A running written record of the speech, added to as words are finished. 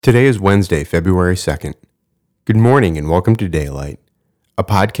Today is Wednesday, February 2nd. Good morning and welcome to Daylight, a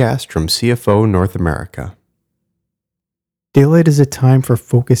podcast from CFO North America. Daylight is a time for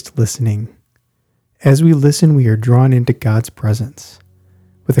focused listening. As we listen, we are drawn into God's presence.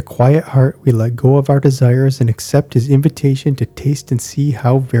 With a quiet heart, we let go of our desires and accept His invitation to taste and see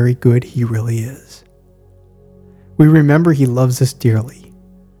how very good He really is. We remember He loves us dearly.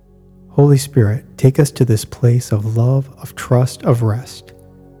 Holy Spirit, take us to this place of love, of trust, of rest.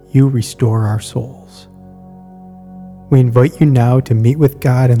 You restore our souls. We invite you now to meet with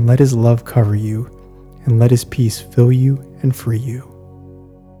God and let His love cover you, and let His peace fill you and free you.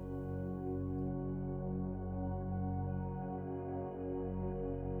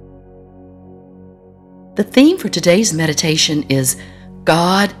 The theme for today's meditation is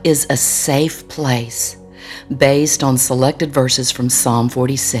God is a safe place, based on selected verses from Psalm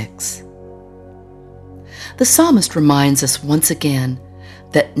 46. The psalmist reminds us once again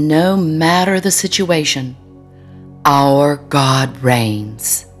that no matter the situation, our God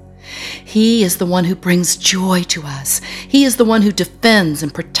reigns. He is the one who brings joy to us. He is the one who defends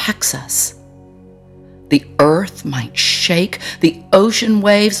and protects us. The earth might shake, the ocean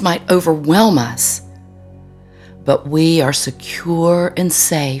waves might overwhelm us, but we are secure and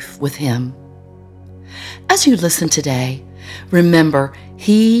safe with Him. As you listen today, remember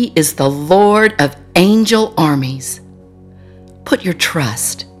He is the Lord of angel armies. Put your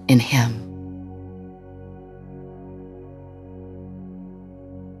trust in Him.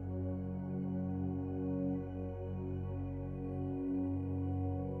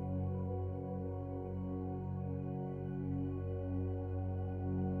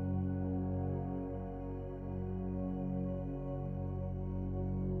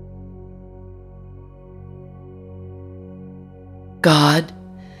 God,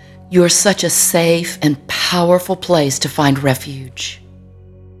 you are such a safe and powerful place to find refuge.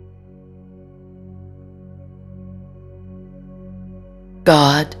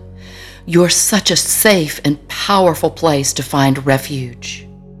 God, you're such a safe and powerful place to find refuge.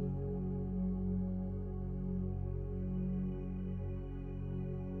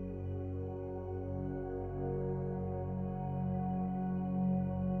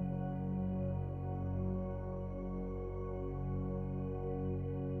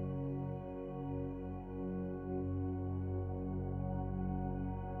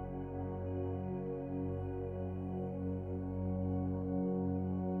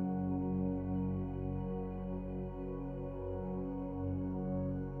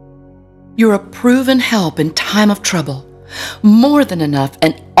 You're a proven help in time of trouble, more than enough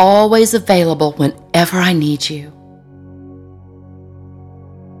and always available whenever I need you.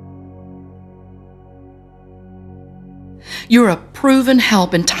 You're a proven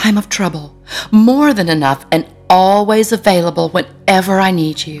help in time of trouble, more than enough and always available whenever I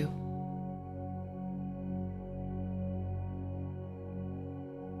need you.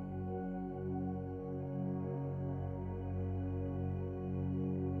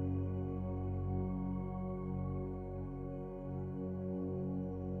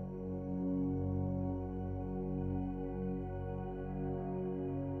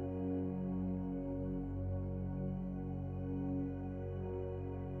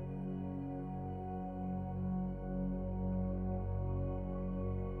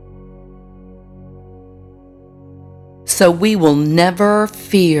 So we will never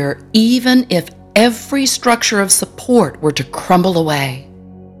fear, even if every structure of support were to crumble away.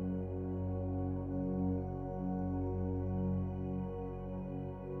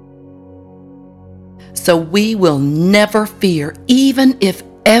 So we will never fear, even if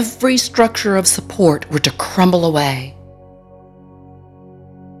every structure of support were to crumble away.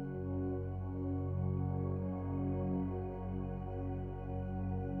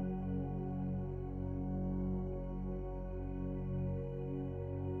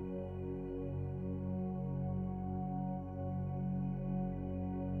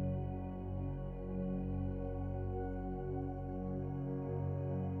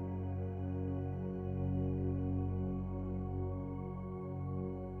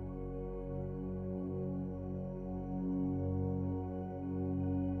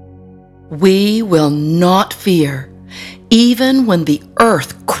 We will not fear, even when the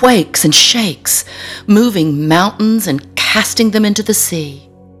earth quakes and shakes, moving mountains and casting them into the sea.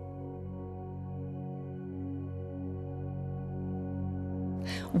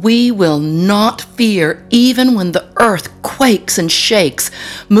 We will not fear, even when the earth quakes and shakes,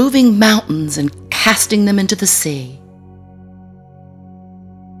 moving mountains and casting them into the sea.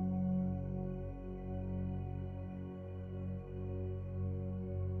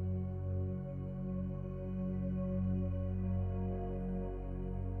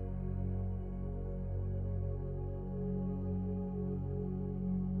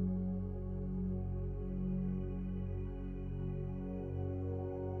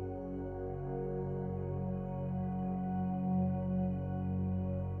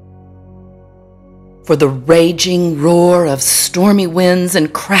 For the raging roar of stormy winds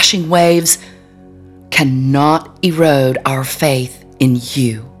and crashing waves cannot erode our faith in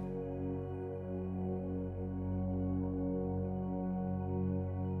you.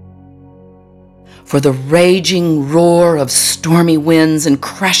 For the raging roar of stormy winds and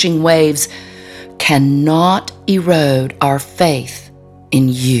crashing waves cannot erode our faith in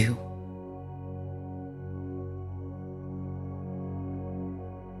you.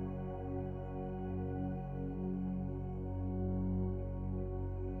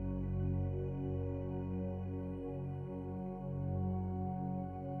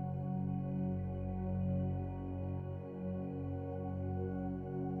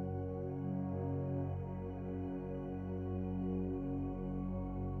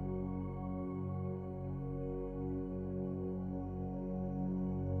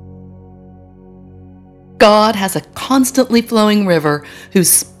 God has a constantly flowing river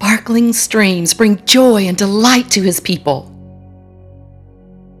whose sparkling streams bring joy and delight to his people.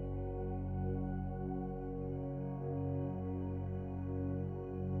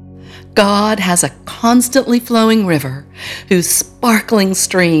 God has a constantly flowing river whose sparkling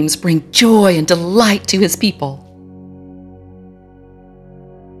streams bring joy and delight to his people.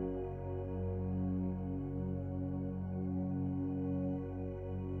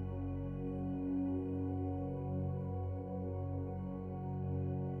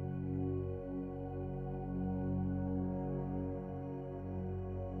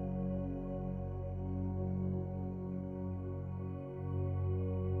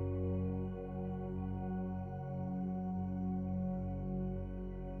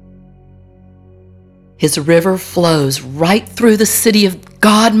 His river flows right through the city of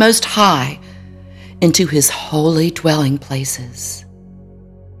God Most High into his holy dwelling places.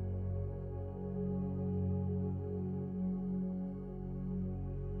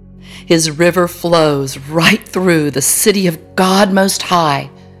 His river flows right through the city of God Most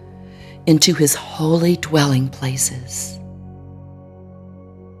High into his holy dwelling places.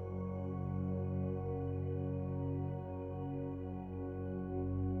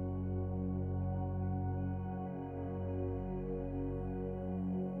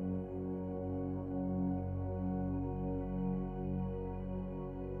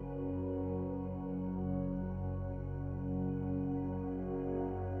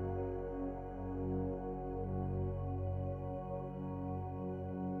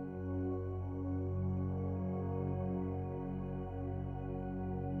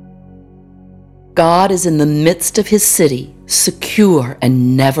 God is in the midst of his city, secure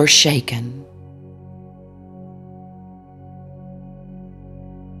and never shaken.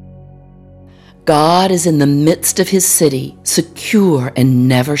 God is in the midst of his city, secure and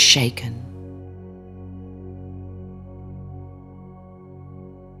never shaken.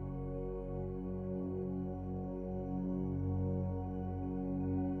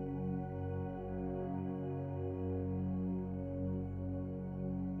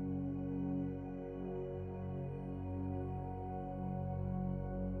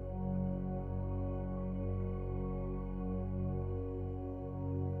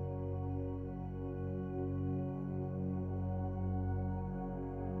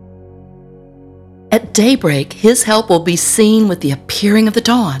 At daybreak, his help will be seen with the appearing of the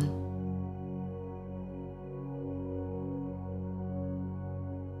dawn.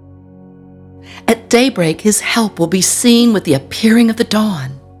 At daybreak, his help will be seen with the appearing of the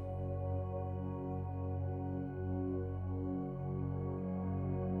dawn.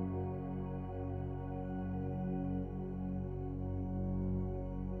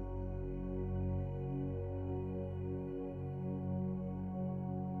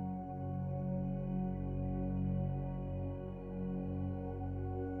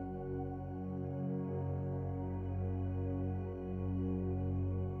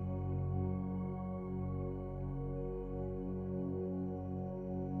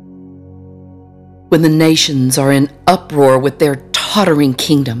 When the nations are in uproar with their tottering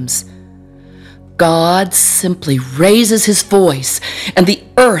kingdoms, God simply raises his voice and the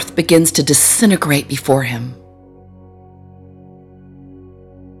earth begins to disintegrate before him.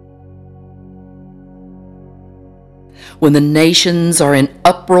 When the nations are in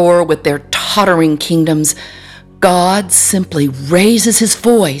uproar with their tottering kingdoms, God simply raises his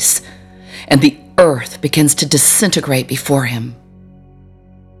voice and the earth begins to disintegrate before him.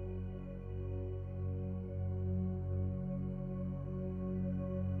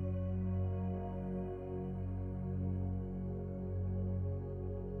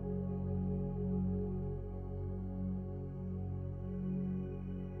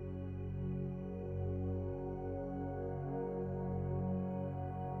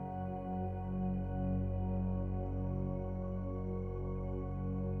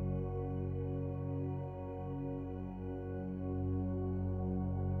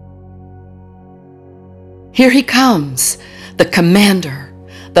 Here he comes, the commander,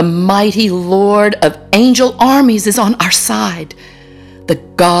 the mighty Lord of angel armies is on our side. The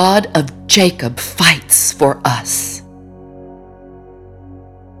God of Jacob fights for us.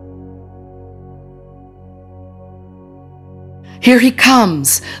 Here he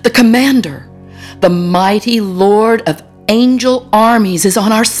comes, the commander, the mighty Lord of angel armies is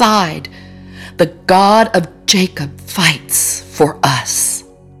on our side. The God of Jacob fights for us.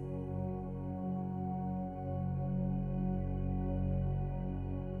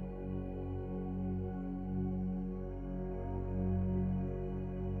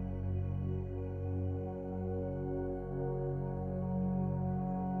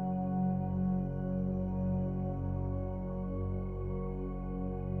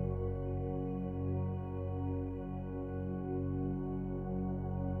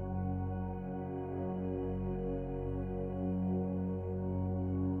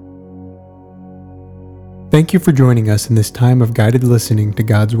 Thank you for joining us in this time of guided listening to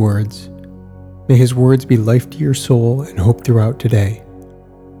God's words. May His words be life to your soul and hope throughout today.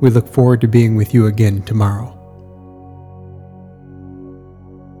 We look forward to being with you again tomorrow.